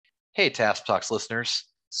Hey, Task Talks listeners.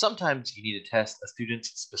 Sometimes you need to test a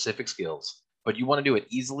student's specific skills, but you want to do it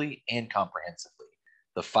easily and comprehensively.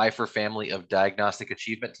 The Pfeiffer family of diagnostic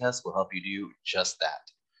achievement tests will help you do just that.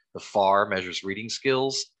 The FAR measures reading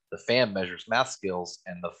skills, the FAM measures math skills,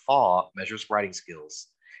 and the FAW measures writing skills.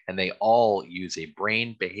 And they all use a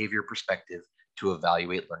brain behavior perspective to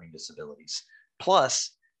evaluate learning disabilities.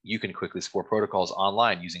 Plus, you can quickly score protocols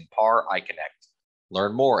online using PAR iConnect.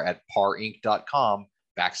 Learn more at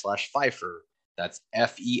parinc.com/Pfeiffer. That's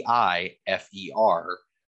Feifer,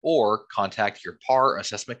 or contact your PAR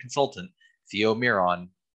assessment consultant, Theo Miron,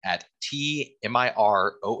 at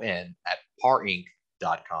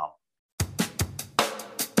TMIRON@parinc.com.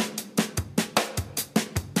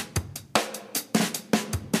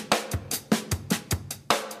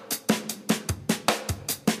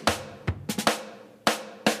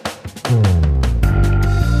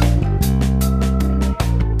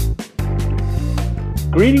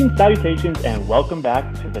 Greetings, salutations, and welcome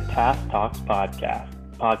back to the Task Talks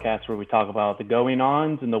podcast where we talk about the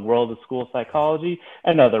going-ons in the world of school psychology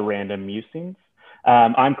and other random musings.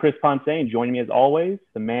 I'm Chris Ponce, and joining me as always,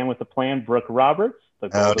 the man with the plan, Brooke Roberts, the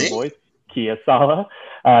golden voice, Kia Sala,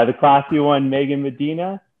 the classy one, Megan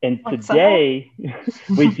Medina, and today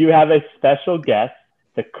we do have a special guest,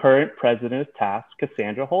 the current president of Task,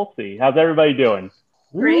 Cassandra Holsey. How's everybody doing?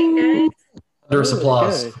 Great, guys. There's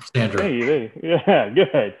applause, Cassandra. Yeah,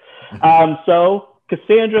 good. So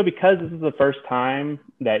Cassandra, because this is the first time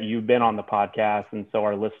that you've been on the podcast, and so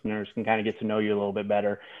our listeners can kind of get to know you a little bit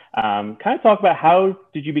better, kind of talk about how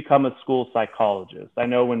did you become a school psychologist? I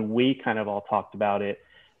know when we kind of all talked about it,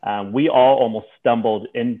 we all almost stumbled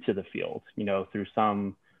into the field, through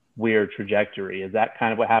some weird trajectory. Is that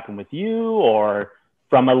kind of what happened with you, or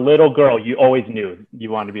from a little girl, you always knew you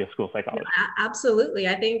wanted to be a school psychologist? Absolutely.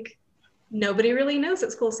 I think nobody really knows that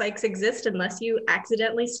school psychs exist unless you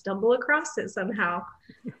accidentally stumble across it somehow.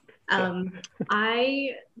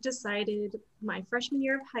 I decided my freshman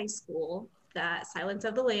year of high school that Silence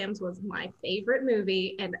of the Lambs was my favorite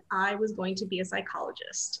movie, and I was going to be a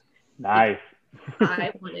psychologist. Nice.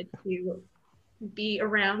 I wanted to be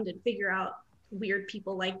around and figure out weird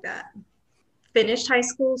people like that. Finished high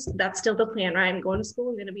school, so that's still the plan, right? I'm going to school,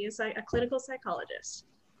 I'm going to be a clinical psychologist.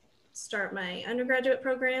 Start my undergraduate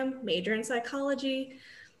program, major in psychology.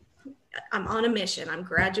 I'm on a mission. I'm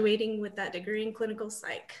graduating with that degree in clinical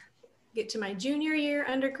psych. Get to my junior year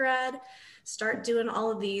undergrad, start doing all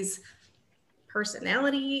of these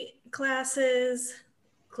personality classes,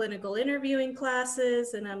 clinical interviewing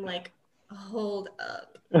classes, and I'm like, hold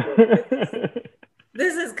up.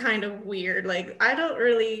 This is kind of weird. Like, I don't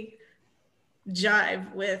really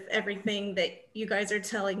jive with everything that you guys are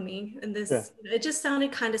telling me, and it just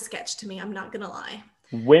sounded kind of sketch to me. I'm not gonna lie.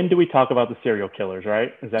 When do we talk about the serial killers,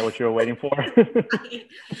 right? Is that what you were waiting for?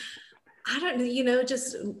 I don't know,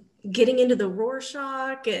 just getting into the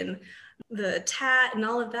Rorschach and the TAT and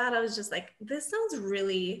all of that, I was just like, this sounds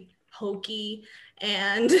really hokey,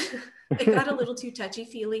 and it got a little too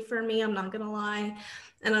touchy-feely for me, I'm not gonna lie.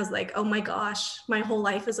 And I was like, oh my gosh, my whole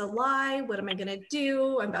life is a lie. What am I going to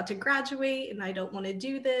do? I'm about to graduate and I don't want to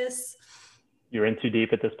do this. You're in too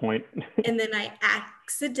deep at this point. And then I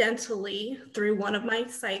accidentally, through one of my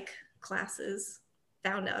psych classes,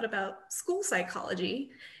 found out about school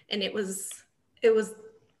psychology. And it was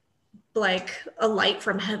like a light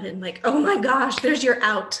from heaven. Like, oh my gosh, there's your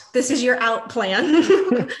out. This is your out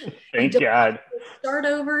plan. Thank God. Start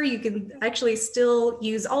over. You can actually still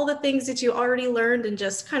use all the things that you already learned and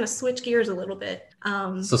just kind of switch gears a little bit.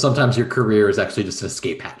 So sometimes your career is actually just an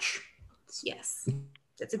escape hatch. Yes,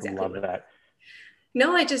 that's exactly. I love that.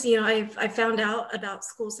 No, I just, I found out about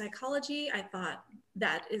school psychology. I thought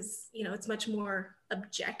that is, it's much more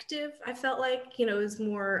objective. I felt like, it was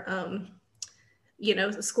more,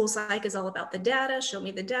 school psych is all about the data. Show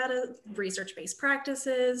me the data, research-based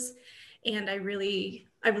practices. And I really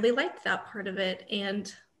liked that part of it.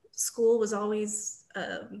 And school was always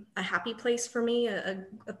a happy place for me, a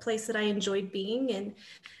place that I enjoyed being. And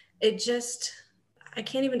I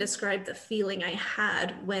can't even describe the feeling I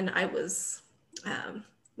had when I was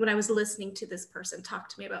listening to this person talk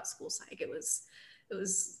to me about school psych. It was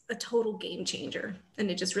a total game changer.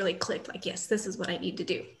 And it just really clicked, like, yes, this is what I need to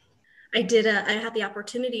do. I had the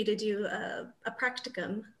opportunity to do a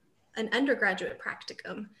practicum, an undergraduate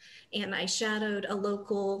practicum, and I shadowed a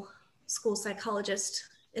local school psychologist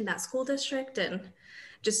in that school district and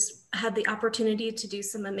just had the opportunity to do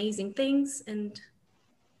some amazing things, and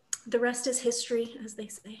the rest is history, as they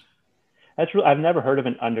say. That's real. I've never heard of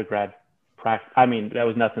an undergrad I mean, that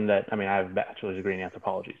was nothing that, I mean, I have a bachelor's degree in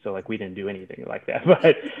anthropology, so like we didn't do anything like that.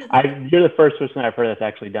 But you're the first person I've heard that's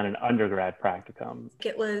actually done an undergrad practicum.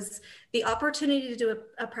 It was the opportunity to do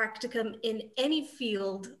a practicum in any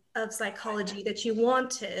field of psychology that you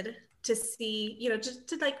wanted to see, you know, just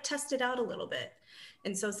to like test it out a little bit.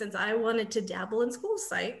 And so since I wanted to dabble in school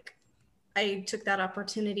psych, I took that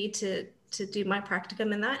opportunity to do my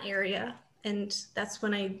practicum in that area. And that's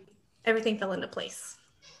when everything fell into place.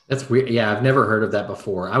 That's weird. Yeah, I've never heard of that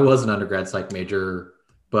before. I was an undergrad psych major,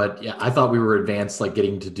 but yeah, I thought we were advanced, like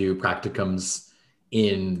getting to do practicums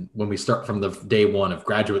when we start from the day one of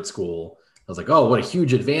graduate school. I was like, oh, what a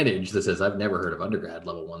huge advantage this is. I've never heard of undergrad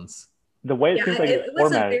level ones. The way it seems like it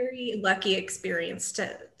was a very lucky experience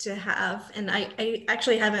to have. And I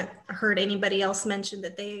actually haven't heard anybody else mention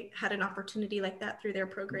that they had an opportunity like that through their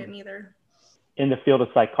program either. In the field of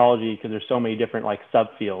psychology, because there's so many different like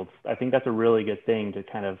subfields, I think that's a really good thing to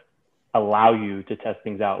kind of allow you to test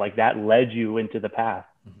things out. Like that led you into the path,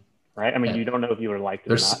 right? I mean, you don't know if you were liked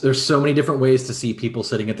it or not. There's so many different ways to see people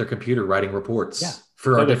sitting at their computer writing reports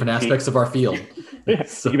for our different aspects of our field.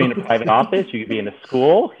 So. You could be in a private office, you could be in a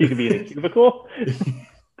school, you could be in a cubicle.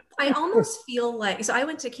 I almost feel like, so I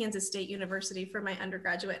went to Kansas State University for my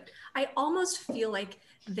undergraduate. I almost feel like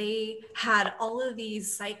they had all of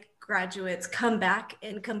these psych graduates come back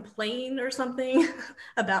and complain or something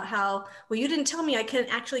about how, well, you didn't tell me I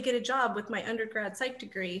couldn't actually get a job with my undergrad psych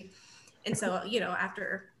degree. And so, you know,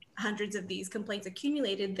 after hundreds of these complaints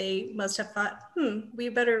accumulated, they must have thought, we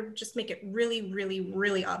better just make it really, really,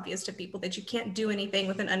 really obvious to people that you can't do anything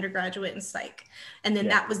with an undergraduate in psych. And then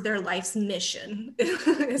that was their life's mission.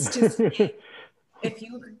 It's just, if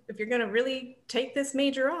you're going to really take this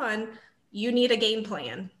major on, you need a game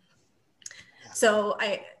plan. So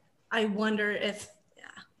I wonder if,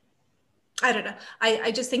 I don't know.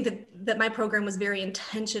 I just think that my program was very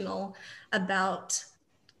intentional about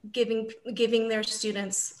giving their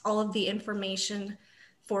students all of the information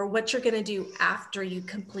for what you're going to do after you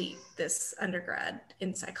complete this undergrad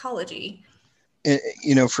in psychology.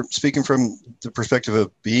 You know, speaking from the perspective of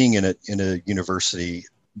being in a university,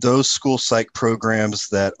 those school psych programs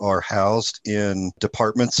that are housed in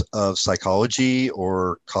departments of psychology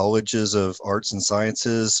or colleges of arts and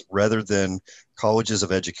sciences rather than colleges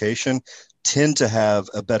of education tend to have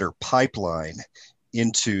a better pipeline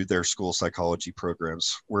into their school psychology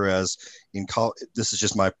programs. Whereas in this is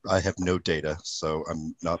just I have no data, so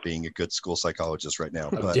I'm not being a good school psychologist right now.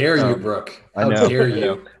 How dare you, Brooke? How dare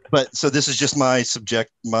you? But so this is just my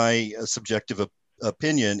subjective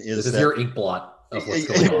opinion is this is your ink blot.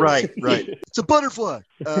 Right. It's a butterfly.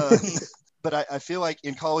 But I feel like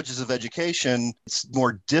in colleges of education, it's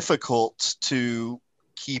more difficult to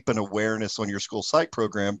keep an awareness on your school psych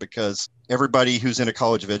program because everybody who's in a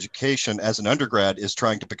college of education as an undergrad is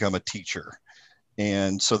trying to become a teacher.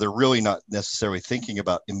 And so they're really not necessarily thinking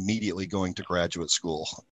about immediately going to graduate school.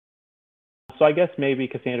 So I guess maybe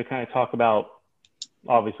Cassandra kind of talk about,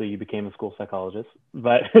 obviously you became a school psychologist,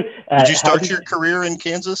 but did you start your career in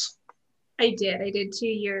Kansas? I did. I did 2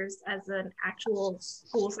 years as an actual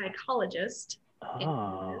school psychologist.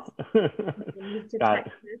 Oh. Moved to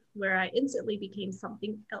Texas, where I instantly became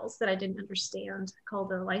something else that I didn't understand,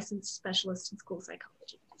 called a licensed specialist in school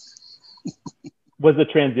psychology. Was the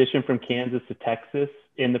transition from Kansas to Texas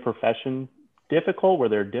in the profession difficult? Were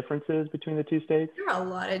there differences between the two states? There are a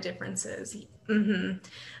lot of differences. Mm-hmm.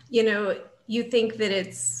 You know, you think that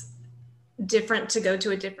it's different to go to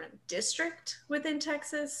a different district within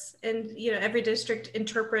Texas, and you know, every district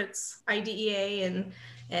interprets IDEA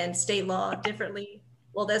and state law differently.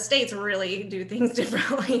 Well, the states really do things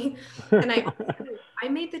differently. And I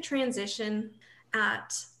made the transition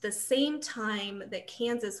at the same time that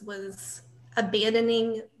Kansas was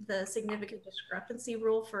abandoning the significant discrepancy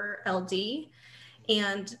rule for LD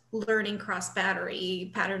and learning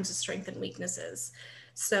cross-battery patterns of strength and weaknesses.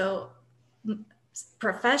 So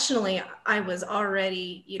professionally, I was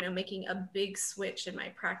already, you know, making a big switch in my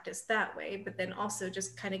practice that way, but then also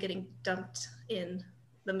just kind of getting dumped in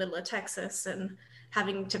the middle of Texas and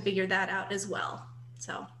having to figure that out as well.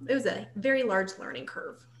 So it was a very large learning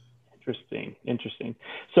curve. Interesting.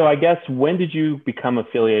 So I guess, when did you become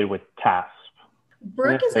affiliated with TASP?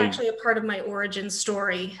 Brooke is actually a part of my origin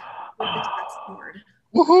story with the TASP board.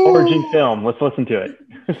 Origin film. Let's listen to it.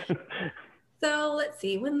 So let's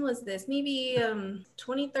see, when was this? Maybe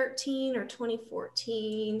 2013 or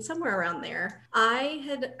 2014, somewhere around there.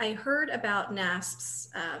 I heard about NASP's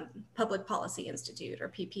Public Policy Institute, or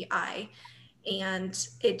PPI, and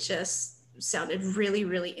it just sounded really,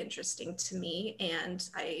 really interesting to me, and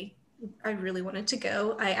I really wanted to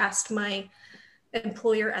go. I asked my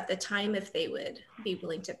employer at the time if they would be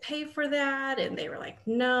willing to pay for that. And they were like,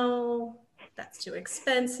 no, that's too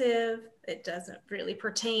expensive. It doesn't really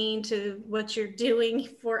pertain to what you're doing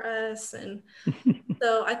for us. And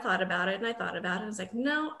so I thought about it and I thought about it. I was like,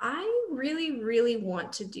 no, I really, really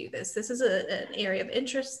want to do this. This is an area of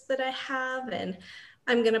interest that I have, and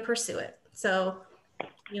I'm going to pursue it. So,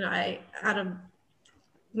 out of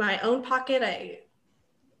my own pocket, I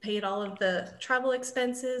paid all of the travel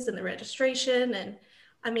expenses and the registration, and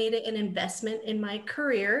I made it an investment in my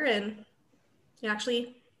career, and it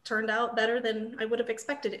actually turned out better than I would have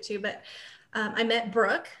expected it to. But I met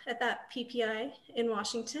Brooke at that PPI in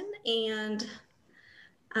Washington, and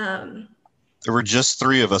there were just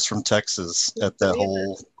 3 of us from Texas at the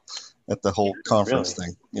whole conference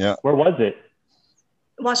thing. Yeah. Where was it?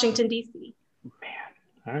 Washington, D.C. Man,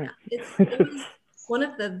 all right. It was one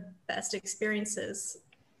of the best experiences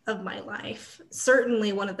of my life.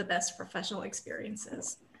 Certainly one of the best professional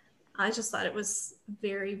experiences. I just thought it was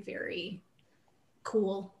very, very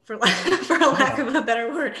cool, for lack of a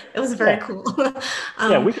better word. It was very cool.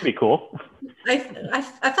 We could be cool. I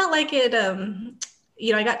felt like it,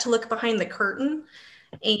 I got to look behind the curtain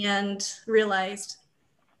and realized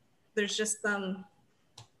there's just some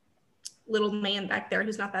little man back there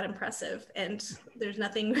who's not that impressive. And there's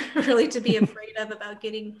nothing really to be afraid of about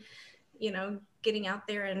getting out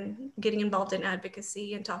there and getting involved in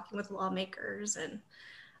advocacy and talking with lawmakers. And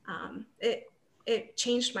it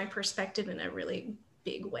changed my perspective in a really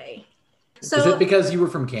big way. So, is it because you were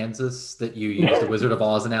from Kansas that you used the Wizard of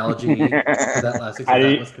Oz analogy for that last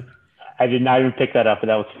example? I did not even pick that up, but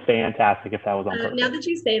that was fantastic if that was on purpose. Now that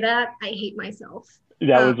you say that, I hate myself.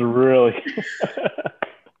 That was really...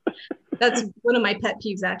 That's one of my pet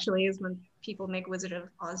peeves, actually, is when people make Wizard of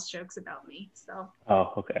Oz jokes about me. So.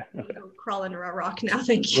 Oh, okay. Go crawl under a rock now,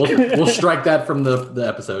 thank you. We'll strike that from the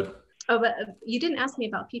episode. Oh, but you didn't ask me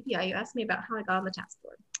about PPI. You asked me about how I got on the task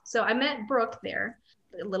board. So I met Brooke there.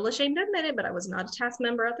 A little ashamed to admit it, but I was not a task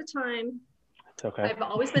member at the time. It's okay. I've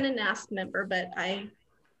always been a NASP member, but I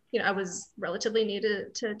was relatively new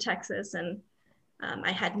to Texas, and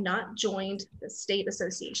I had not joined the state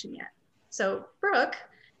association yet. So Brooke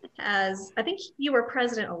I think you were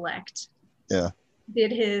president-elect. Yeah.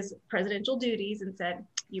 Did his presidential duties and said,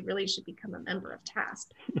 you really should become a member of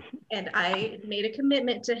TASP. And I made a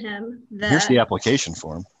commitment to him that— Here's the application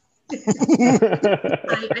form.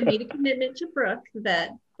 I made a commitment to Brooke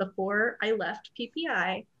that before I left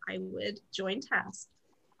PPI, I would join TASP.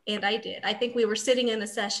 And I did. I think we were sitting in a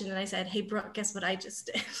session and I said, hey, Brooke, guess what I just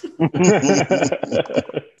did?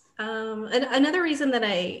 And another reason that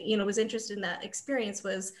I, was interested in that experience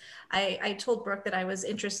was I told Brooke that I was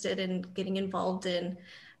interested in getting involved in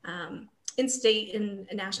state and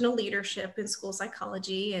national leadership in school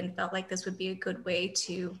psychology, and felt like this would be a good way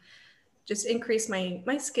to just increase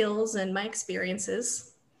my skills and my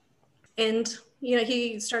experiences. And,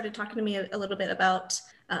 he started talking to me a little bit about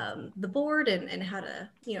the board and how to,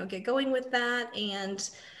 get going with that. And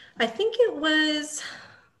I think it was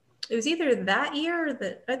either that year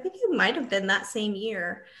or I think it might have been that same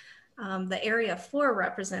year, the Area 4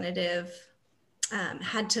 representative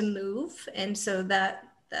had to move. And so that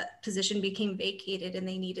position became vacated and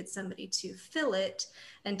they needed somebody to fill it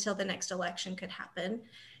until the next election could happen.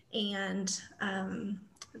 And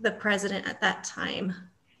the president at that time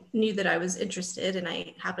knew that I was interested, and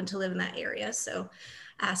I happened to live in that area. So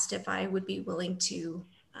asked if I would be willing to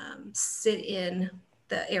sit in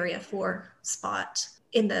the Area 4 spot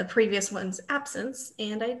in the previous one's absence.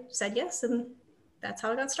 And I said yes, and that's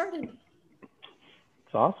how I got started.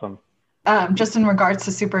 It's awesome. Just in regards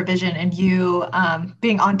to supervision and you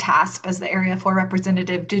being on TASP as the Area 4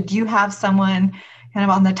 representative, did you have someone kind of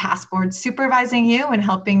on the task board supervising you and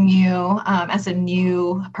helping you as a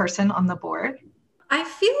new person on the board? I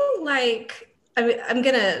feel like I'm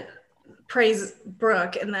going to praise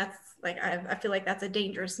Brooke, and that's like, I feel like that's a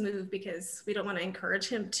dangerous move because we don't want to encourage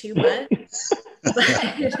him too much.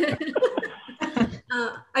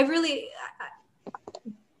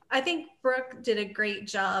 I think Brooke did a great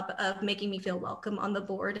job of making me feel welcome on the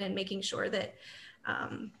board and making sure that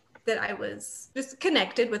that I was just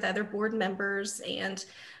connected with other board members. And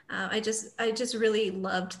I just really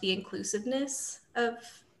loved the inclusiveness of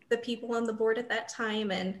the people on the board at that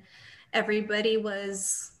time. And everybody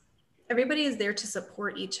is there to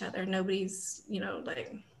support each other. Nobody's,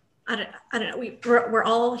 I don't know. We're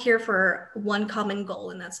all here for one common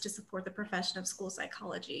goal, and that's to support the profession of school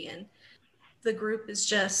psychology. And the group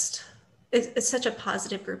is it's such a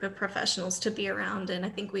positive group of professionals to be around. And I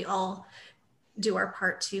think we all do our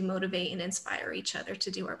part to motivate and inspire each other to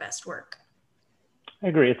do our best work. I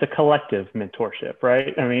agree. It's a collective mentorship,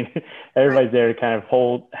 right? I mean, everybody's there to kind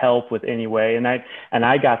of help with any way. And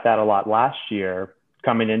I got that a lot last year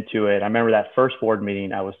coming into it. I remember that first board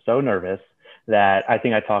meeting, I was so nervous that I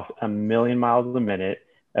think I talked a million miles a minute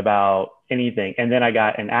about anything. And then I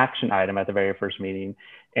got an action item at the very first meeting,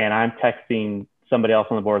 and I'm texting somebody else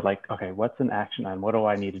on the board like, okay, what's an action item? What do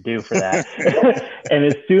I need to do for that? And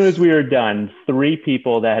as soon as we were done, 3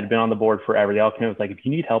 people that had been on the board forever, they all came and was like, if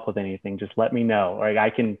you need help with anything, just let me know. Like, I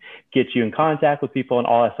can get you in contact with people and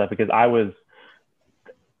all that stuff, because I was,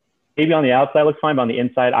 maybe on the outside looks fine, but on the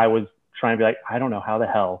inside, I was trying to be like, I don't know how the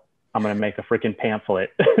hell I'm going to make a freaking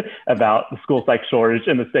pamphlet about the school psych shortage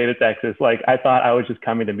in the state of Texas. Like, I thought I was just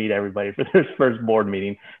coming to meet everybody for this first board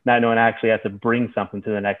meeting, not knowing I actually had to bring something to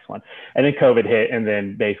the next one. And then COVID hit, and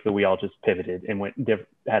then basically we all just pivoted and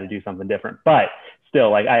had to do something different. But still,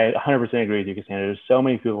 like, I 100% agree with you, Cassandra. There's so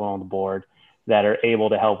many people on the board that are able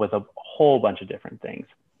to help with a whole bunch of different things.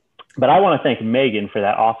 But I want to thank Megan for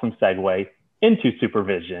that awesome segue into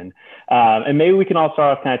supervision. And maybe we can all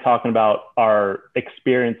start off kind of talking about our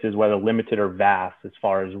experiences, whether limited or vast, as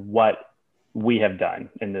far as what we have done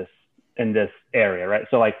in this area, right?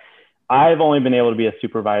 So, like, I've only been able to be a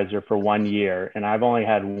supervisor for 1 year, and I've only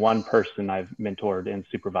had one person I've mentored and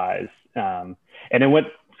supervised. And it went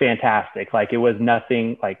fantastic. Like, it was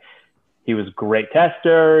nothing, like, he was a great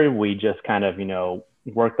tester. We just kind of,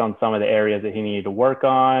 worked on some of the areas that he needed to work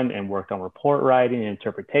on, and worked on report writing and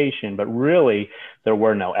interpretation. But really, there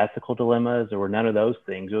were no ethical dilemmas. There were none of those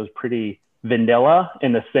things. It was pretty vanilla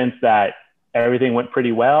in the sense that everything went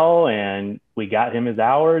pretty well, and we got him his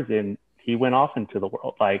hours, and he went off into the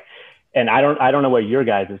world. Like, and I don't know what your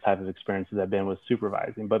guys' type of experiences have been with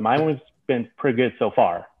supervising, but mine has been pretty good so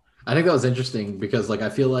far. I think that was interesting because, like, I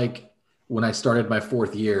feel like when I started my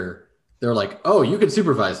 4th year, they were like, oh, you can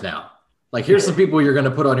supervise now. Like, here's some people you're going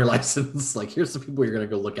to put on your license. Like, here's some people you're going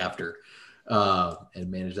to go look after and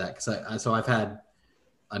manage that. So I've had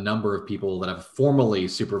a number of people that I've formally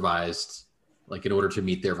supervised, like, in order to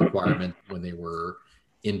meet their requirement when they were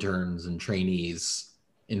interns and trainees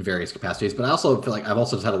in various capacities. But I also feel like I've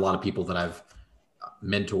also just had a lot of people that I've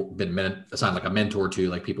assigned like a mentor to,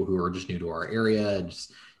 like people who are just new to our area and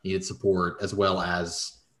just needed support, as well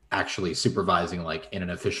as actually supervising like in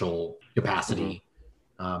an official capacity.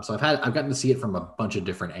 So I've gotten to see it from a bunch of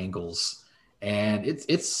different angles, and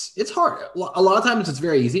it's hard. A lot of times it's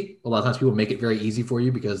very easy. A lot of times people make it very easy for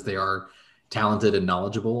you because they are talented and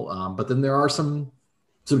knowledgeable. But then there are some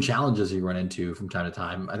challenges you run into from time to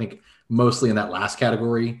time. I think mostly in that last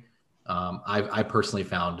category, I personally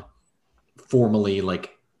found formally,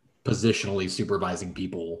 like, positionally supervising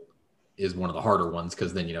people is one of the harder ones,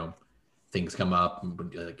 because then, things come up,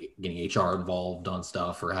 like getting HR involved on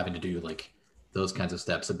stuff or having to do like those kinds of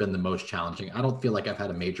steps have been the most challenging. I don't feel like I've had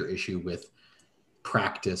a major issue with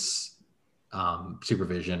practice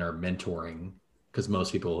supervision or mentoring, because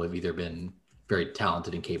most people have either been very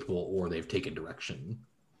talented and capable, or they've taken direction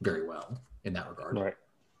very well in that regard. Right.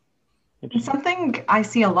 Something I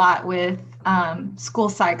see a lot with school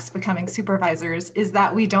psychs becoming supervisors is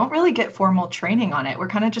that we don't really get formal training on it. We're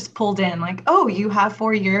kind of just pulled in like, oh, you have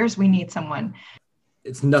 4 years, we need someone.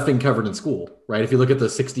 It's nothing covered in school, right? If you look at the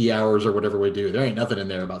 60 hours or whatever we do, there ain't nothing in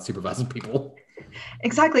there about supervising people.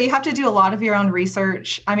 Exactly. You have to do a lot of your own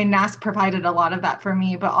research. I mean, NAS provided a lot of that for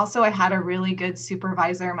me, but also I had a really good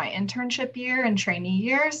supervisor my internship year and trainee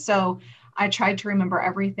year. So I tried to remember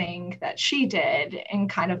everything that she did and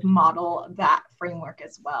kind of model that framework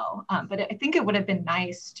as well. But I think it would have been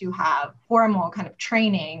nice to have formal kind of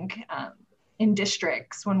training in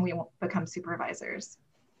districts when we become supervisors.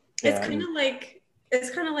 It's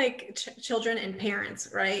kind of like children and parents,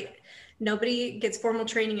 right? Nobody gets formal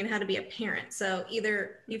training in how to be a parent. So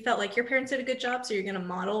either you felt like your parents did a good job, so you're going to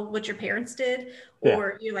model what your parents did,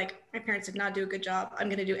 or you're like, my parents did not do a good job, I'm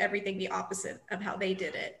going to do everything the opposite of how they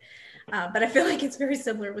did it. But I feel like it's very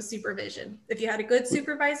similar with supervision. If you had a good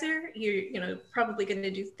supervisor, you're probably going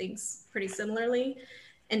to do things pretty similarly.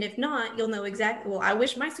 And if not, you'll know exactly, well, I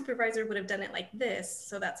wish my supervisor would have done it like this,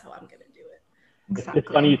 so that's how I'm going to do it. Exactly.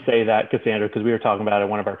 It's funny you say that, Cassandra, because we were talking about it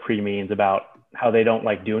in one of our pre-meetings about how they don't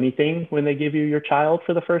like do anything when they give you your child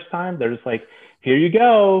for the first time. They're just like, here you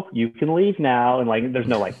go, you can leave now. And like, there's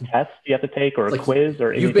no like test you have to take or a quiz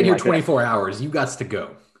or anything. You've been here like 24 hours, you got to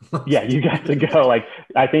go. Yeah, you got to go. Like,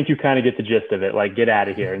 I think you kind of get the gist of it, like get out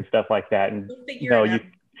of here and stuff like that. And you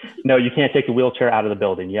can't take the wheelchair out of the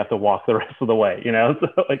building. You have to walk the rest of the way,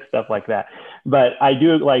 so like stuff like that. But I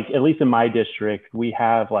do, like, at least in my district, we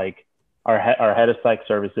have like our head of psych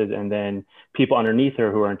services, and then people underneath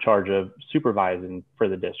her who are in charge of supervising for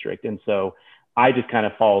the district. And so I just kind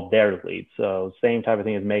of followed their lead. So same type of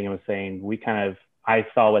thing as Megan was saying, we kind of I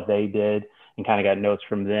saw what they did and kind of got notes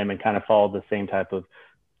from them and kind of followed the same type of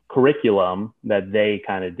curriculum that they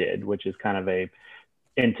kind of did, which is kind of a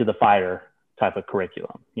into the fire type of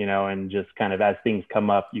curriculum, you know, and just kind of as things come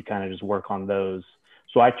up, you kind of just work on those.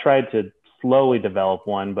 So I tried to slowly develop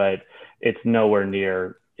one, but it's nowhere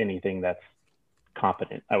near anything that's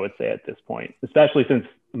competent, I would say, at this point, especially since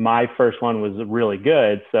my first one was really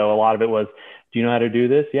good. So a lot of it was, do you know how to do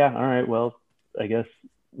this? Yeah. All right. Well, I guess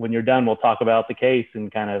when you're done, we'll talk about the case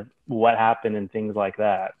and kind of what happened and things like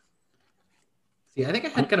that. See, I think I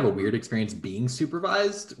had kind of a weird experience being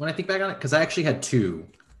supervised when I think back on it, because I actually had two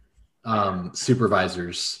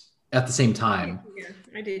supervisors at the same time. Yeah,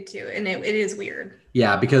 I did too. And it is weird.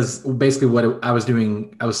 Yeah, because basically what I was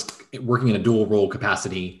doing, I was working in a dual role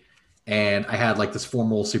capacity, and I had like this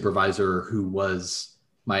formal supervisor who was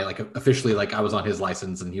my like officially like I was on his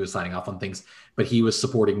license and he was signing off on things, but he was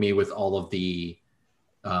supporting me with all of the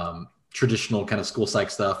traditional kind of school psych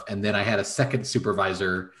stuff. And then I had a second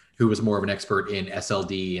supervisor who was more of an expert in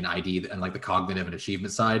SLD and ID and like the cognitive and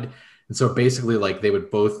achievement side. And so basically like they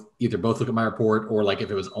would both look at my report, or like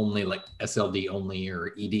if it was only like SLD only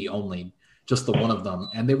or ED only, just the one of them.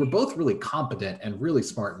 And they were both really competent and really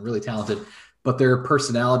smart and really talented, but their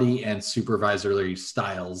personality and supervisory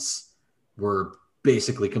styles were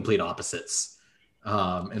basically complete opposites.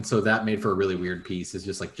 And so that made for a really weird piece, is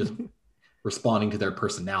just responding to their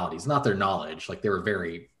personalities, not their knowledge. Like they were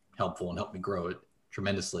very helpful and helped me grow it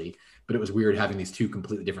tremendously, but it was weird having these two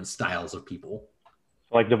completely different styles of people.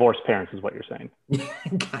 Like divorced parents is what you're saying.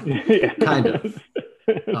 kind of.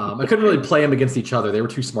 I couldn't really play them against each other. They were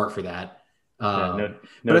too smart for that. No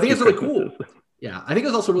but I think it's really cool. Yeah, I think it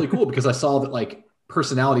was also really cool because I saw that like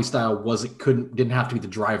personality style didn't have to be the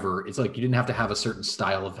driver. It's like you didn't have to have a certain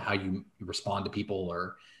style of how you respond to people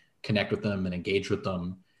or connect with them and engage with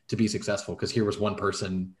them to be successful. Because here was one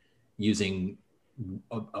person using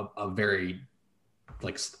a very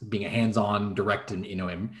like being a hands-on, direct, and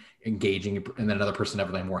engaging, and then another person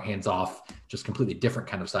definitely more hands-off, just completely different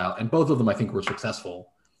kind of style. And both of them, I think, were successful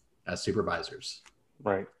as supervisors.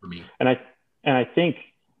 Right. For me. And I think,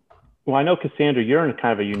 well, I know Cassandra, you're in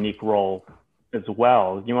kind of a unique role as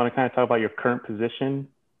well. You want to kind of talk about your current position?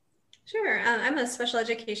 Sure. I'm a special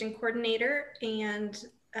education coordinator, and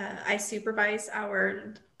I supervise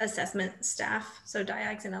our assessment staff, so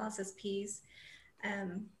DIAGs and LSSPs.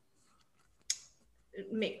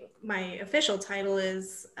 My official title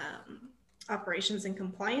is Operations and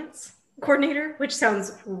Compliance Coordinator, which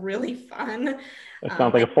sounds really fun. It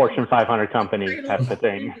sounds like a Fortune 500 company type of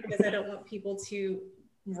thing. Because I don't want people to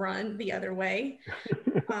run the other way.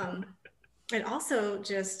 And also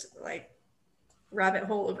just like rabbit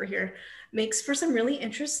hole over here makes for some really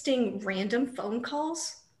interesting random phone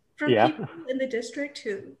calls from people in the district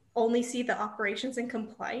who only see the operations and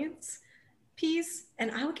compliance piece.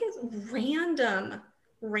 And I would get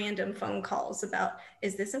random phone calls about,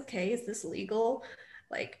 is this okay? Is this legal?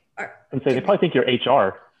 Like, and so they probably think you're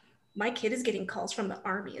HR. My kid is getting calls from the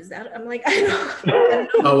Army. Is that? I'm like, I don't know.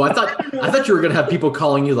 Oh, I thought you were gonna have people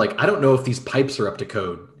calling you like, I don't know if these pipes are up to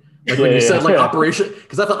code. Like when you said like operation,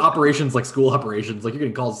 because I thought operations, like school operations, like you're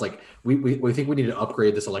getting calls like, we think we need to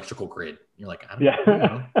upgrade this electrical grid. You're like, I don't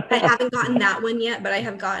know. I haven't gotten that one yet, but I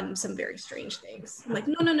have gotten some very strange things. I'm like,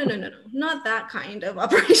 no, not that kind of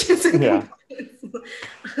operations. So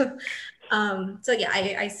yeah,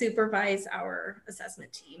 I supervise our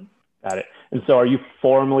assessment team. Got it. And so are you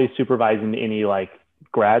formally supervising any like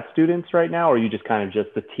grad students right now, or are you just kind of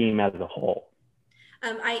just the team as a whole?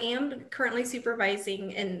 I am currently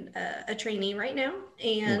supervising a trainee right now,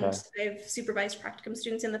 and I've supervised practicum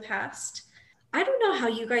students in the past. I don't know how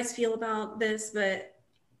you guys feel about this, but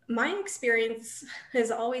my experience has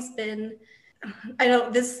always been, I know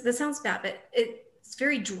this sounds bad, but it's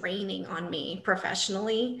very draining on me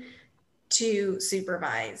professionally to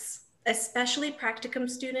supervise, especially practicum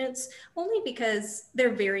students, only because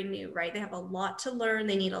they're very new, right? They have a lot to learn.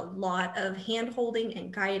 They need a lot of hand-holding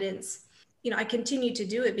and guidance. I continue to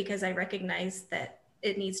do it because I recognize that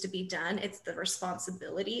it needs to be done. It's the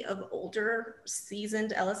responsibility of older,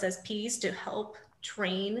 seasoned LSSPs to help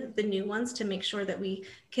train the new ones to make sure that we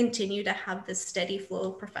continue to have this steady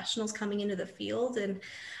flow of professionals coming into the field. And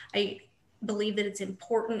I believe that it's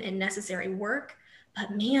important and necessary work, but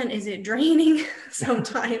man, is it draining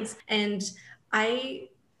sometimes. And I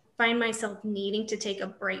find myself needing to take a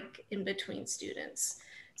break in between students.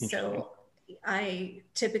 So I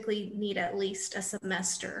typically need at least a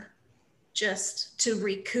semester just to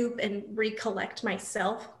recoup and recollect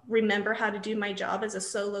myself, remember how to do my job as a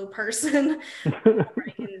solo person.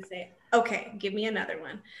 I can say, okay, give me another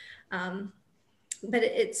one. But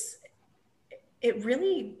it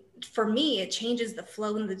really for me, it changes the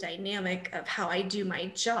flow and the dynamic of how I do my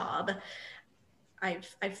job. I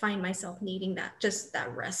find myself needing that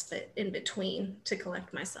respite in between to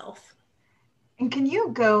collect myself. And can you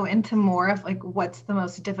go into more of like what's the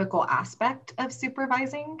most difficult aspect of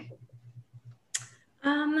supervising?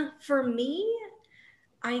 For me,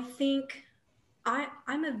 I think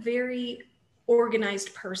I'm a very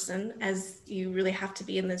organized person, as you really have to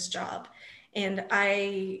be in this job. And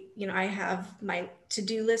I have my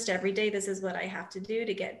to-do list every day. This is what I have to do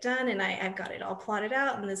to get done. And I've got it all plotted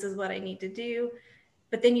out, and this is what I need to do.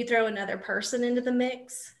 But then you throw another person into the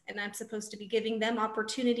mix, and I'm supposed to be giving them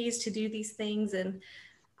opportunities to do these things. And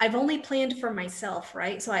I've only planned for myself,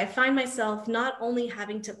 right? So I find myself not only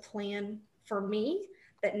having to plan for me,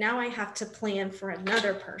 but now I have to plan for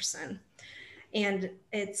another person. And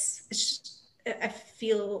I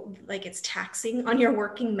feel like it's taxing on your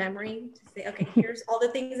working memory to say, okay, here's all the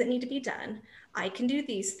things that need to be done. I can do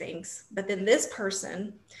these things, but then this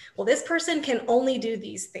person can only do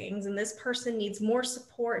these things, and this person needs more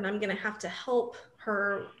support, and I'm going to have to help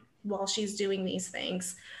her while she's doing these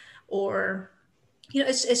things. Or,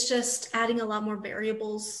 it's just adding a lot more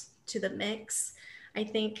variables to the mix, I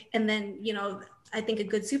think. And then, I think a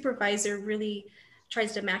good supervisor really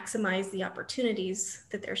tries to maximize the opportunities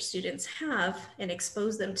that their students have and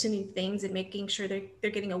expose them to new things and making sure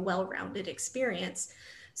they're getting a well-rounded experience.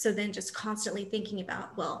 So then just constantly thinking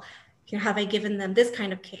about, well, have I given them this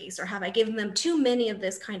kind of case, or have I given them too many of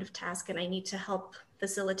this kind of task, and I need to help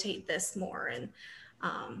facilitate this more. And,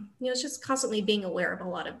 it's just constantly being aware of a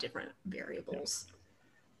lot of different variables.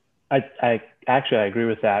 I agree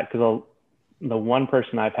with that, because the one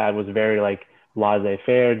person I've had was very like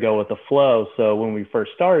laissez-faire, go with the flow. So when we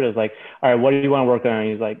first started, it's like, all right, what do you want to work on?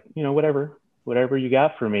 And he's like, whatever you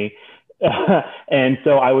got for me. And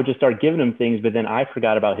so I would just start giving him things, but then I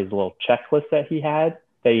forgot about his little checklist that he had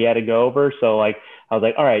to go over. So like, I was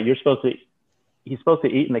like, all right, he's supposed to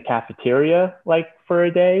eat in the cafeteria like for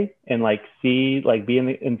a day, and like see in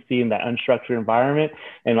that unstructured environment.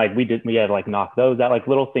 And like we had to like knock those out, like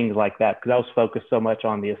little things like that, because I was focused so much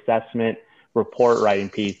on the assessment report writing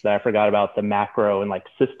piece that I forgot about the macro and like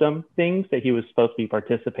system things that he was supposed to be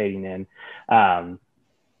participating in.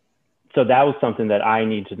 So that was something that I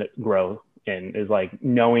need to grow in, is like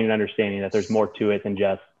knowing and understanding that there's more to it than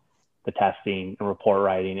just the testing and report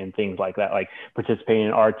writing and things like that, like participating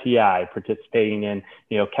in RTI, participating in,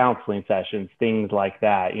 counseling sessions, things like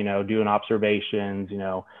that, doing observations,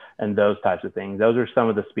 and those types of things. Those are some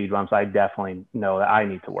of the speed bumps I definitely know that I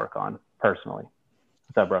need to work on personally.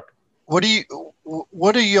 What's up, Brooke? What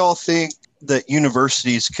do y'all think that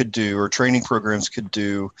universities could do, or training programs could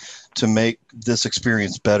do, to make this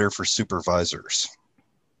experience better for supervisors?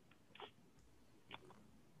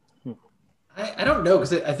 I don't know,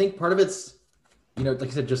 because I think part of it's, like I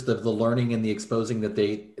said, just the learning and the exposing that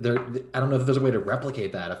I don't know if there's a way to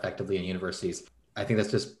replicate that effectively in universities. I think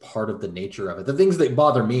that's just part of the nature of it. The things that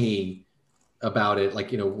bother me about it,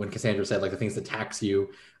 like, when Cassandra said, like, the things that tax you,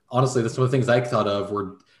 honestly, that's one of the things I thought of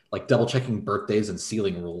were like double checking birthdays and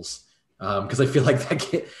sealing rules. Because I feel like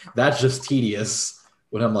that's just tedious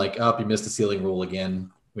when I'm like, oh, you missed a sealing rule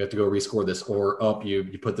again. We have to go rescore this. Or, oh, you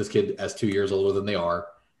put this kid as 2 years older than they are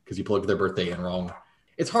because you plugged their birthday in wrong.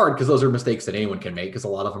 It's hard because those are mistakes that anyone can make, because a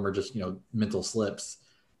lot of them are just, mental slips.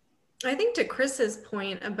 I think to Chris's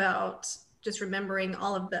point about just remembering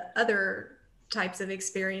all of the other types of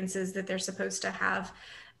experiences that they're supposed to have,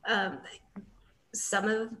 some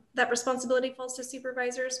of that responsibility falls to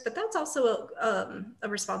supervisors, but that's also a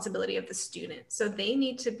responsibility of the student. So they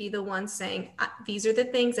need to be the ones saying, these are the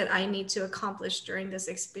things that I need to accomplish during this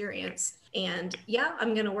experience. And yeah,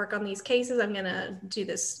 I'm going to work on these cases. I'm going to do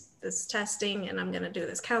this testing, and I'm going to do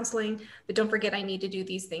this counseling, but don't forget I need to do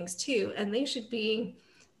these things too. And they should be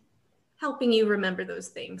helping you remember those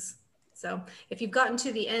things. So if you've gotten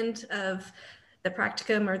to the end of the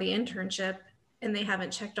practicum or the internship and they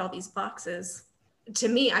haven't checked all these boxes, to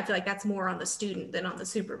me, I feel like that's more on the student than on the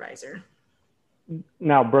supervisor.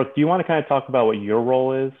 Now, Brooke, do you want to kind of talk about what your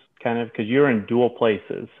role is, kind of, because you're in dual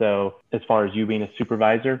places? So as far as you being a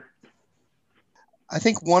supervisor? I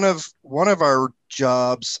think one of our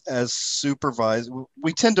jobs as supervisors,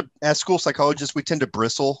 as school psychologists, we tend to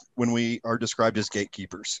bristle when we are described as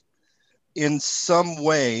gatekeepers. In some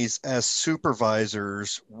ways, as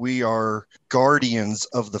supervisors, we are guardians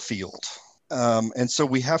of the field. And so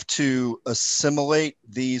we have to assimilate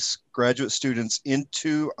these graduate students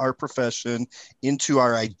into our profession, into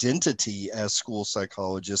our identity as school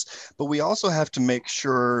psychologists. But we also have to make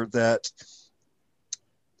sure that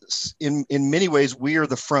in many ways, we are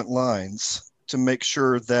the front lines to make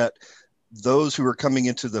sure that those who are coming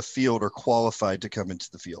into the field are qualified to come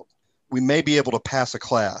into the field. we may be able to pass a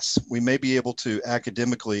class. We may be able to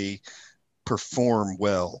academically perform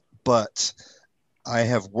well, but I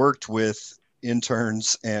have worked with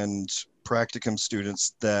interns and practicum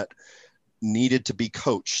students that needed to be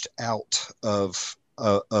coached out of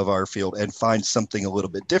our field and find something a little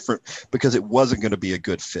bit different because it wasn't going to be a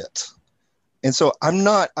good fit. And so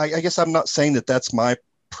I guess I'm not saying that that's my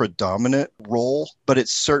predominant role, but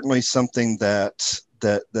it's certainly something that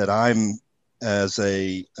I'm as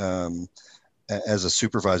a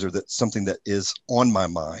supervisor, that's something that is on my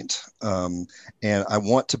mind. And I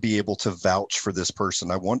want to be able to vouch for this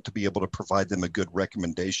person. I want to be able to provide them a good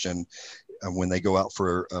recommendation when they go out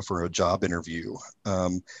for a job interview.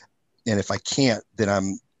 And if I can't,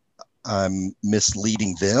 then I'm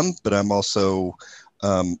misleading them, but I'm also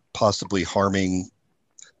possibly harming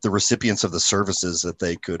the recipients of the services that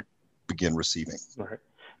they could begin receiving. Right.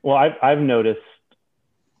 Well, I've noticed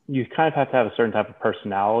you kind of have to have a certain type of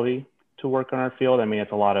personality to work on our field. I mean,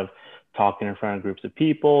 it's a lot of talking in front of groups of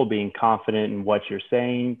people, being confident in what you're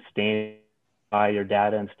saying, standing by your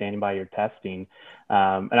data and standing by your testing.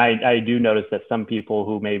 And I do notice that some people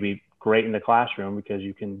who may be great in the classroom because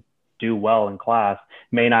you can do well in class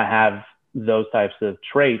may not have those types of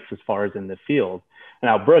traits as far as in the field.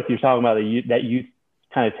 Now, Brooke, you're talking about that you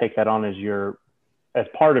kind of take that on as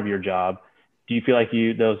part of your job. Do you feel like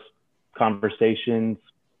those conversations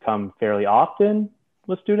come fairly often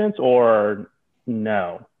with students, or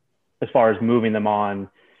no, as far as moving them on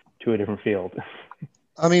to a different field?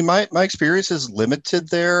 I mean, my experience is limited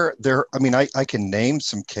there. I mean, I can name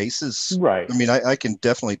some cases. Right. I mean, I can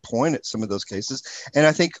definitely point at some of those cases. And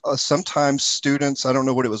I think sometimes students, I don't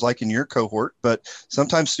know what it was like in your cohort, but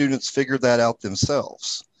sometimes students figure that out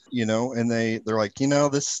themselves, and they're like,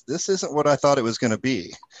 this isn't what I thought it was going to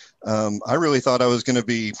be. I really thought I was going to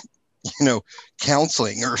be,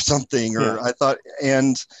 counseling or something, or I thought,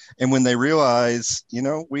 and when they realize,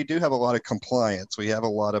 we do have a lot of compliance, we have a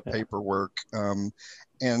lot of paperwork,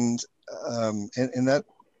 and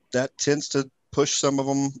that tends to push some of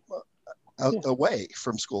them away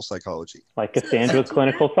from school psychology. Like Cassandra's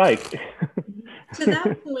clinical psych. To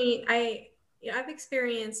that point, I've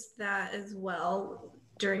experienced that as well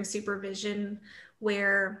during supervision,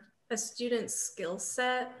 where a student's skill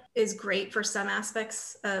set is great for some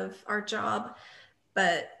aspects of our job,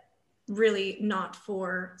 but really not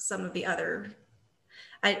for some of the other.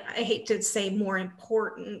 I hate to say more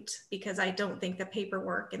important, because I don't think the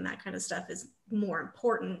paperwork and that kind of stuff is more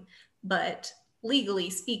important, but legally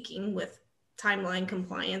speaking, with timeline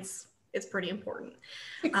compliance, it's pretty important.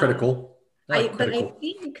 Critical. But I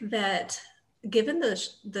think that given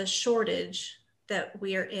the shortage that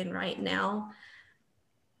we are in right now,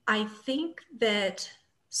 I think that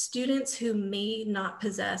students who may not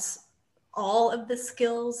possess all of the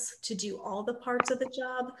skills to do all the parts of the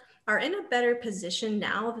job are in a better position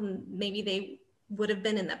now than maybe they would have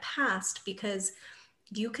been in the past, because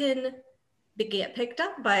you can get picked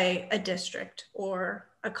up by a district or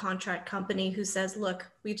a contract company who says,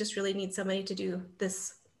 look, we just really need somebody to do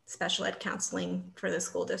this special ed counseling for the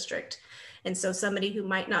school district. And so somebody who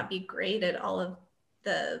might not be great at all of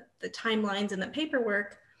the timelines and the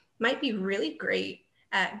paperwork might be really great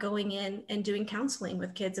at going in and doing counseling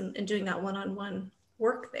with kids and doing that one-on-one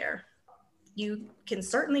work there. You can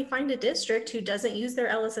certainly find a district who doesn't use their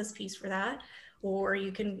LSSPs for that, or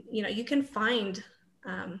you can find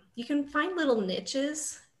little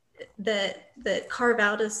niches that carve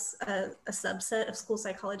out a subset of school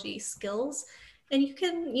psychology skills, and you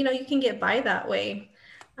can get by that way,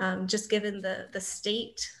 just given the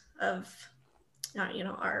state of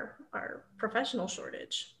our professional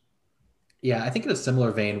shortage. Yeah, I think in a similar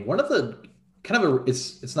vein, one of the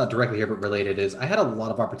it's not directly here, but related, is I had a lot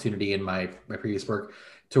of opportunity in my previous work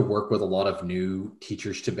to work with a lot of new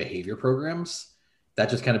teachers to behavior programs. That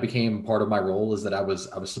just kind of became part of my role, is that I was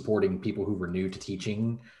supporting people who were new to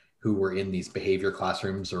teaching, who were in these behavior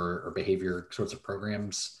classrooms or behavior sorts of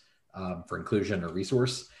programs for inclusion or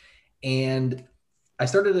resource. And I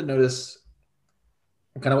started to notice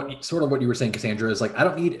kind of what you were saying, Cassandra, is like,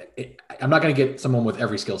 I'm not going to get someone with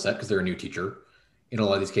every skill set because they're a new teacher in a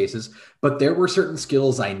lot of these cases, but there were certain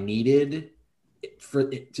skills I needed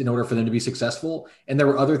in order for them to be successful. And there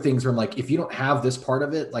were other things where I'm like, if you don't have this part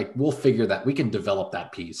of it, like, we'll figure that, we can develop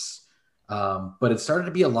that piece. But it started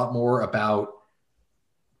to be a lot more about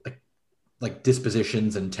like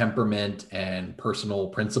dispositions and temperament and personal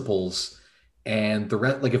principles, and the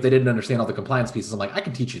rest. Like, if they didn't understand all the compliance pieces, I'm like, I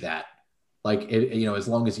can teach you that. Like, as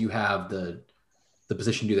long as you have the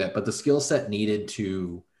position to do that. But the skill set needed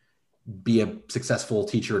to be a successful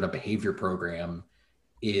teacher in a behavior program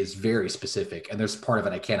is very specific. And there's part of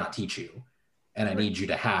it I cannot teach you. and I need you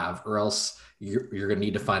to have, or else you're going to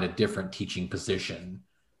need to find a different teaching position,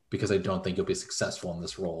 because I don't think you'll be successful in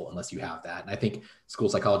this role unless you have that. And I think school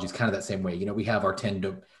psychology is kind of that same way. We have our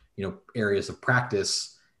 10 areas of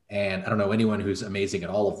practice, and I don't know anyone who's amazing at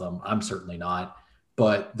all of them. I'm certainly not,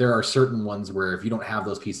 but there are certain ones where if you don't have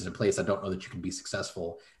those pieces in place, I don't know that you can be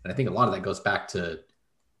successful. And I think a lot of that goes back to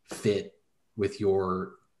fit with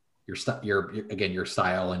your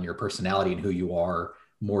style and your personality and who you are,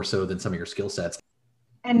 more so than some of your skill sets.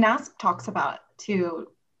 And NASP talks about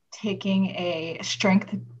taking a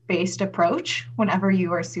strength-based approach whenever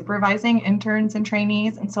you are supervising interns and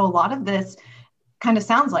trainees. And so a lot of this kind of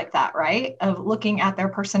sounds like that, right? Of looking at their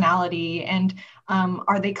personality and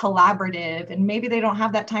are they collaborative? And maybe they don't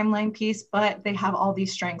have that timeline piece, but they have all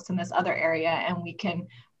these strengths in this other area, and we can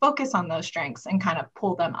focus on those strengths and kind of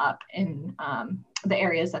pull them up in the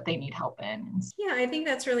areas that they need help in. Yeah, I think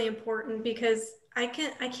that's really important, because I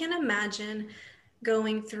can't imagine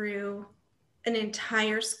going through an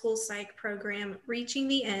entire school psych program, reaching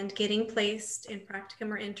the end, getting placed in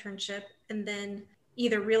practicum or internship, and then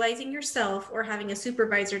either realizing yourself or having a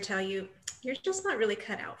supervisor tell you, you're just not really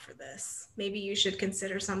cut out for this. Maybe you should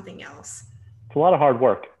consider something else. It's a lot of hard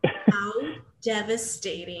work. How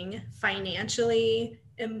devastating financially,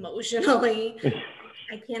 emotionally.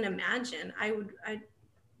 I can't imagine. I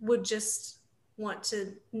would just want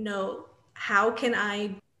to know, how can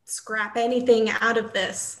I scrap anything out of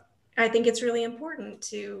this? I think it's really important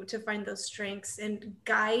to find those strengths and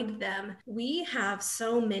guide them. We have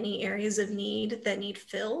so many areas of need that need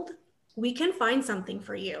filled. We can find something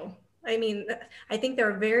for you. I mean, I think there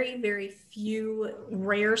are very, very few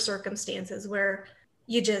rare circumstances where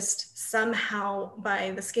you just somehow,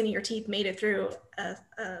 by the skin of your teeth, made it through a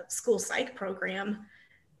school psych program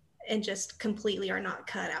and just completely are not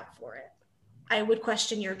cut out for it. I would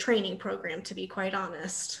question your training program, to be quite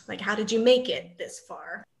honest. Like, how did you make it this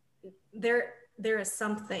far? There is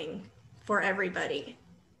something for everybody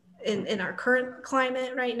in our current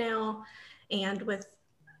climate right now, and with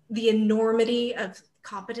the enormity of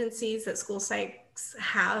competencies that school psychs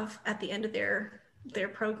have at the end of their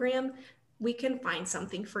program, we can find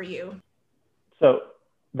something for you. So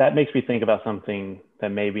that makes me think about something that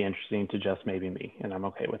may be interesting to just maybe me, and I'm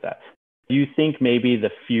okay with that. Do you think maybe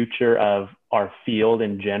the future of our field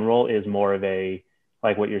in general is more of a,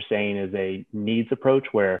 like what you're saying, is a needs approach,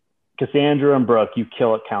 where Cassandra and Brooke, you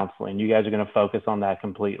kill at counseling. You guys are going to focus on that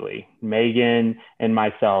completely. Megan and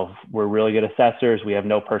myself, we're really good assessors. We have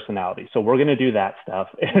no personality. So we're going to do that stuff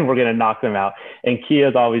and we're going to knock them out. And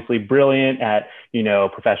Kia's obviously brilliant at,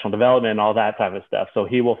 professional development and all that type of stuff. So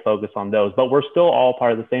he will focus on those, but we're still all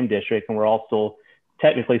part of the same district, and we're all still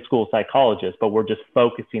technically school psychologists, but we're just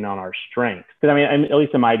focusing on our strengths. Because at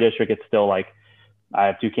least in my district, it's still like I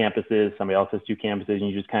have 2 campuses, somebody else has 2 campuses, and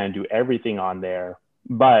you just kind of do everything on there.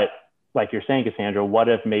 But like you're saying, Cassandra, what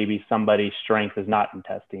if maybe somebody's strength is not in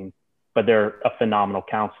testing, but they're a phenomenal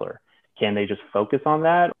counselor? Can they just focus on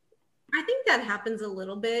that? I think that happens a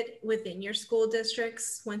little bit within your school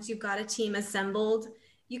districts. Once you've got a team assembled,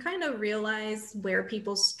 you kind of realize where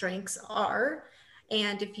people's strengths are.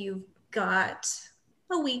 And if you've got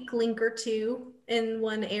a weak link or two in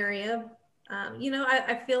one area,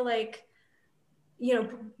 I feel like,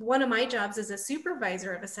 one of my jobs as a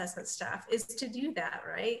supervisor of assessment staff is to do that,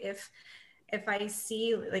 right? If I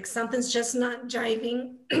see like something's just not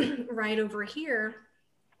jiving right over here,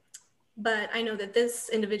 but I know that this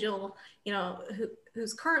individual,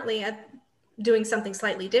 who's currently doing something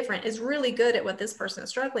slightly different is really good at what this person is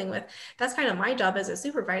struggling with. That's kind of my job as a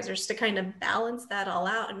supervisor, is to kind of balance that all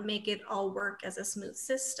out and make it all work as a smooth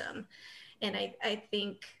system. And I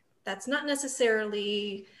think that's not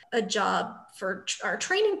necessarily a job for our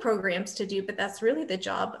training programs to do, but that's really the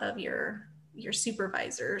job of your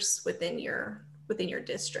supervisors within your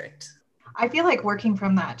district. I feel like working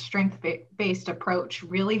from that strength-based approach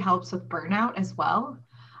really helps with burnout as well.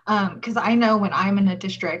 Because I know when I'm in a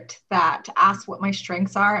district that asks what my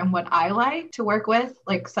strengths are and what I like to work with,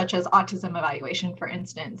 like such as autism evaluation, for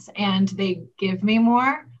instance, and they give me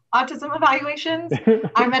more autism evaluations,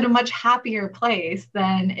 I'm at a much happier place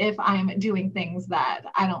than if I'm doing things that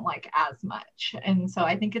I don't like as much. And so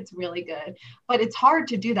I think it's really good, but it's hard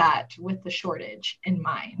to do that with the shortage in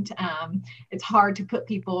mind. It's hard to put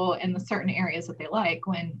people in the certain areas that they like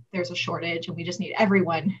when there's a shortage and we just need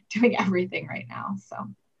everyone doing everything right now.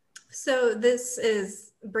 So this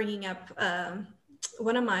is bringing up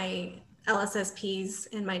one of my LSSPs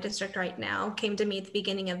in my district right now came to me at the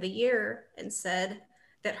beginning of the year and said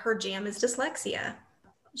that her jam is dyslexia.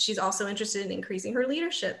 She's also interested in increasing her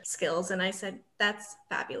leadership skills. And I said, that's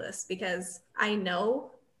fabulous, because I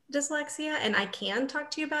know dyslexia and I can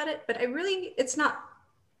talk to you about it, but it's not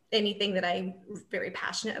anything that I'm very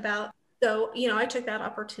passionate about. So, I took that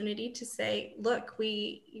opportunity to say, look,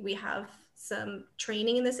 we have some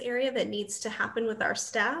training in this area that needs to happen with our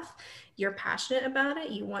staff. You're passionate about it.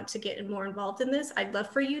 You want to get more involved in this. I'd love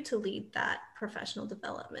for you to lead that professional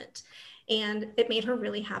development. And it made her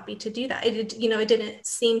really happy to do that. It didn't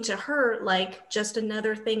seem to her like just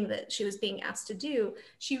another thing that she was being asked to do.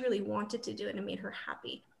 She really wanted to do it, and it made her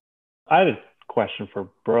happy. I have a question for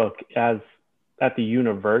Brooke. As at the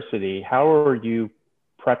university, how are you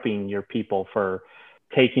prepping your people for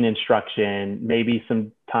taking instruction, maybe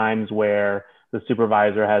some times where the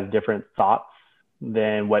supervisor has different thoughts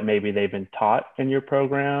than what maybe they've been taught in your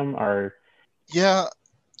program? Or Yeah,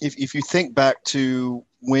 if you think back to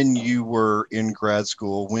when you were in grad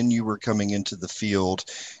school, when you were coming into the field,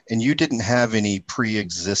 and you didn't have any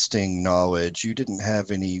pre-existing knowledge, you didn't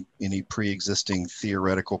have any pre-existing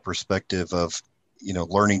theoretical perspective of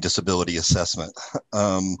learning disability assessment.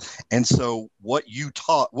 And so what you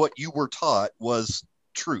were taught was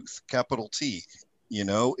truth, capital T.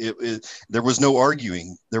 There was no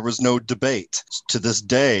arguing. There was no debate. To this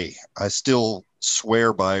day, I still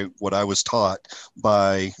swear by what I was taught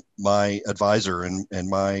by my advisor and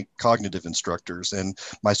my cognitive instructors, and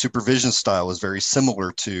my supervision style is very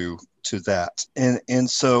similar to that. And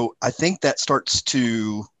so I think that starts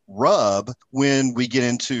to rub when we get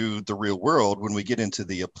into the real world, when we get into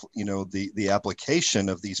the application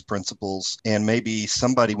of these principles, and maybe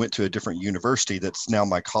somebody went to a different university that's now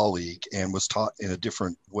my colleague and was taught in a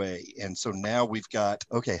different way. And so now we've got,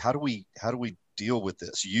 okay, how do we deal with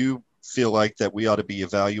this? You feel like that we ought to be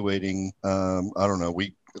evaluating, I don't know,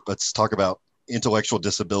 let's talk about intellectual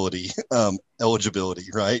disability eligibility,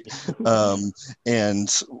 right?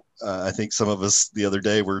 And I think some of us the other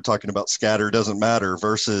day were talking about scatter doesn't matter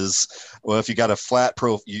versus, well, if you got a flat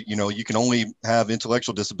you can only have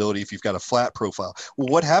intellectual disability if you've got a flat profile. Well,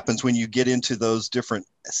 what happens when you get into those different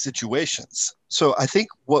situations? So I think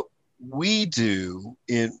what we do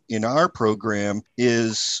in our program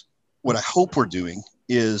is, what I hope we're doing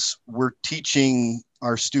is we're teaching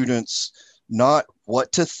our students not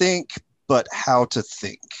what to think, but how to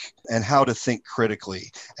think, and how to think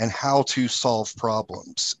critically, and how to solve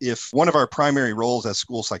problems. If one of our primary roles as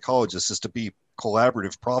school psychologists is to be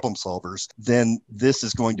collaborative problem solvers, then this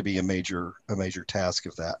is going to be a major task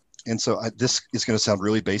of that. And so this is going to sound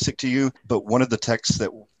really basic to you, but one of the texts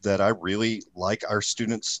that I really like our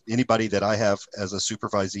students, anybody that I have as a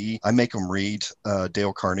supervisee, I make them read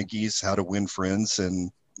Dale Carnegie's How to Win Friends and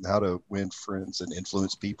How to Win Friends and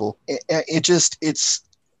Influence People.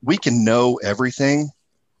 We can know everything,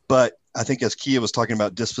 but I think as Kia was talking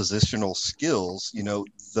about dispositional skills,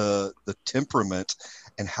 the temperament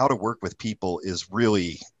and how to work with people is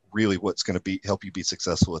really, really what's going to help you be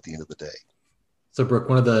successful at the end of the day. So Brooke,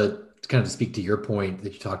 kind of to speak to your point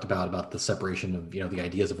that you talked about the separation of, the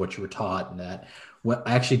ideas of what you were taught, and that when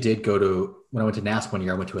I actually did when I went to NASP one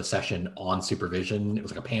year, I went to a session on supervision. It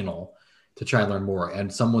was like a panel to try and learn more.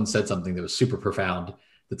 And someone said something that was super profound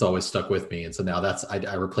that's always stuck with me. And so now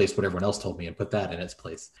I replaced what everyone else told me and put that in its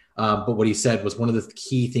place. But what he said was, one of the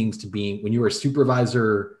key things to being, when you are a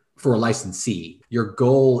supervisor for a licensee, your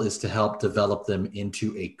goal is to help develop them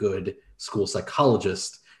into a good school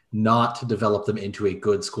psychologist, not to develop them into a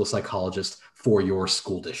good school psychologist for your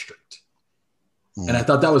school district. And I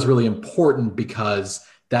thought that was really important, because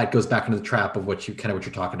that goes back into the trap of what you're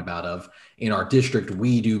talking about of, in our district,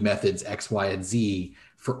 we do methods X, Y, and Z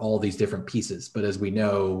for all these different pieces. But as we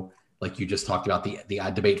know, like you just talked about the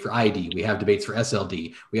debate for ID, we have debates for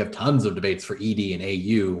SLD, we have tons of debates for ED and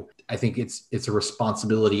AU. I think it's a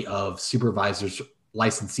responsibility of supervisors,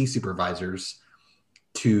 licensee supervisors,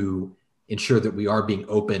 to ensure that we are being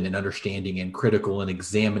open and understanding and critical and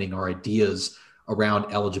examining our ideas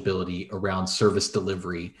around eligibility, around service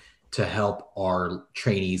delivery, to help our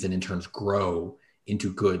trainees and interns grow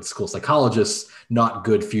into good school psychologists, not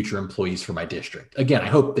good future employees for my district. Again, I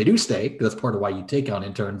hope they do stay, because that's part of why you take on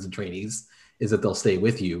interns and trainees, is that they'll stay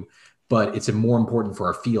with you. But it's more important for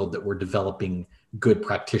our field that we're developing good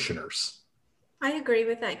practitioners. I agree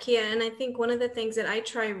with that, Kia. And I think one of the things that I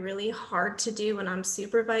try really hard to do when I'm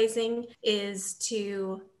supervising is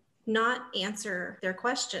to not answer their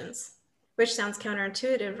questions, which sounds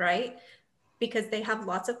counterintuitive, right? Because they have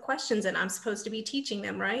lots of questions and I'm supposed to be teaching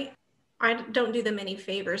them, right? I don't do them any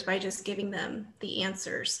favors by just giving them the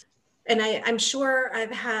answers. And I'm sure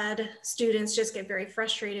I've had students just get very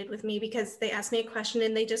frustrated with me because they asked me a question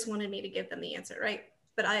and they just wanted me to give them the answer, right?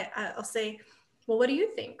 But I'll say, well, what do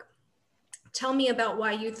you think? tell me about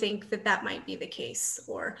why you think that that might be the case,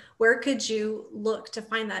 or where could you look to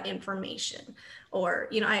find that information? Or,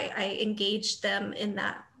 I engaged them in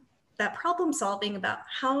that problem solving about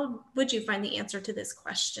how would you find the answer to this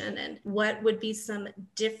question, and what would be some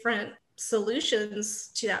different solutions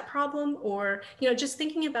to that problem, or, just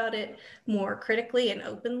thinking about it more critically and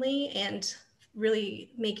openly, and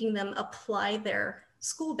really making them apply their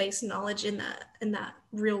school-based knowledge in that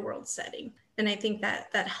real world setting. And I think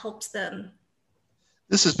that helps them.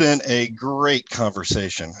 This has been a great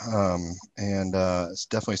conversation, and it's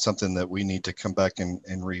definitely something that we need to come back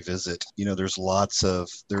and revisit. There's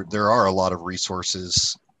there are a lot of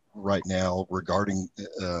resources right now regarding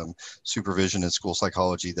supervision and school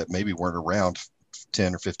psychology that maybe weren't around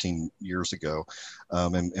 10 or 15 years ago.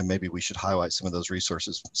 And maybe we should highlight some of those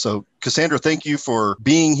resources. So Cassandra, thank you for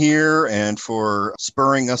being here and for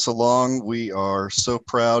spurring us along. We are so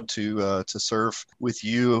proud to serve with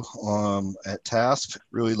you at TASP.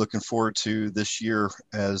 Really looking forward to this year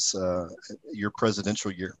as your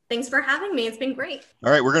presidential year. Thanks for having me. It's been great.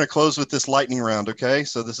 All right, we're going to close with this lightning round, okay?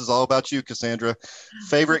 So this is all about you, Cassandra.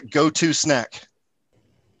 Favorite go-to snack?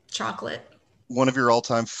 Chocolate. One of your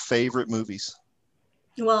all-time favorite movies?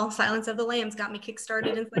 Well, Silence of the Lambs got me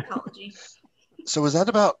kickstarted in psychology. So was that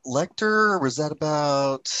about Lecter, or was that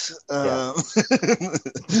about...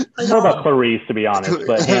 More about Clarice, to be honest,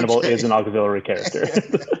 but Hannibal is an auxiliary character.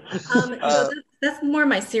 That's more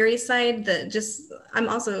my serious side. I'm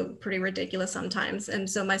also pretty ridiculous sometimes. And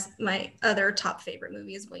so my other top favorite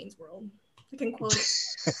movie is Wayne's World. I can quote it.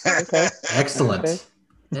 Okay. Excellent. Okay.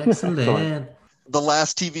 Excellent. The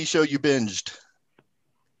last TV show you binged?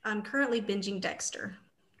 I'm currently binging Dexter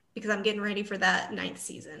because I'm getting ready for that 9th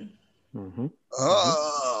season. Mm-hmm.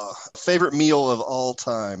 Oh, favorite meal of all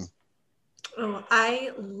time? Oh, I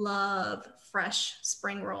love fresh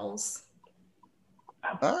spring rolls.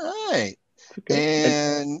 All right.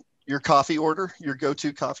 And your coffee order, your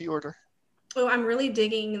go-to coffee order? Oh, I'm really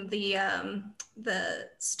digging the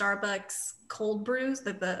Starbucks cold brews,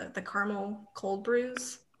 the caramel cold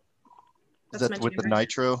brews. Is that with the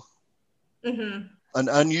nitro? Mm-hmm. An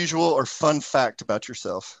unusual or fun fact about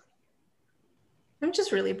yourself? I'm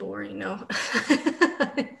just really boring. No.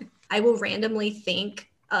 I will randomly think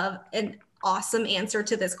of an awesome answer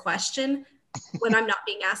to this question when I'm not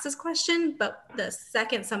being asked this question, but the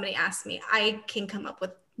second somebody asks me, I can come up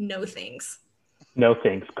with no things. No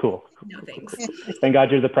things. Cool. No things. Thank God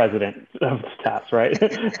you're the president of this task, right?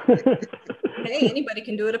 Hey, anybody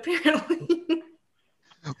can do it apparently.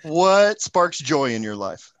 What sparks joy in your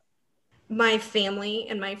life? My family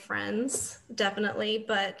and my friends, definitely,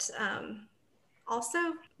 but also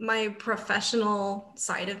my professional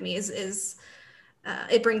side of me is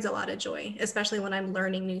it brings a lot of joy, especially when I'm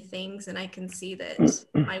learning new things and I can see that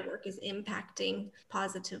my work is impacting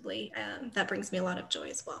positively. That brings me a lot of joy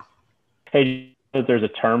as well. Hey, there's a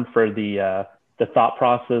term for the thought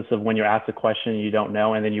process of when you're asked a question you don't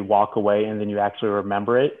know and then you walk away and then you actually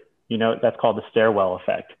remember it. That's called the stairwell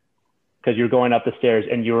effect, because you're going up the stairs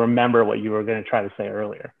and you remember what you were going to try to say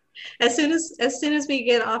earlier. As soon as we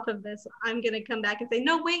get off of this, I'm going to come back and say,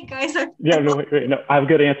 no, wait, guys. No, I have a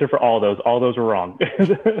good answer for all those. All those were wrong.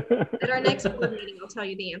 At our next board meeting, I'll tell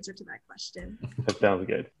you the answer to that question. That sounds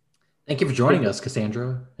good. Thank you for joining us,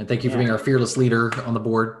 Cassandra. And thank you for being our fearless leader on the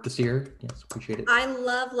board this year. Yes, appreciate it. I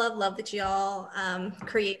love that y'all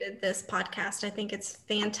created this podcast. I think it's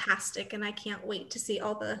fantastic, and I can't wait to see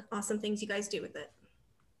all the awesome things you guys do with it.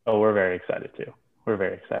 Oh, we're very excited too. We're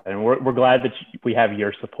very excited. And we're glad that we have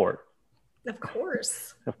your support. Of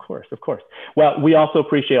course. Of course. Well, we also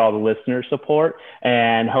appreciate all the listener support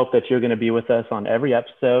and hope that you're going to be with us on every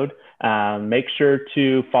episode. Make sure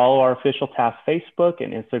to follow our official TASP Facebook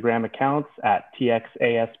and Instagram accounts at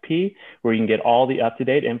TXASP, where you can get all the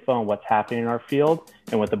up-to-date info on what's happening in our field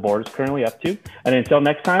and what the board is currently up to. And until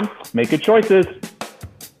next time, make good choices.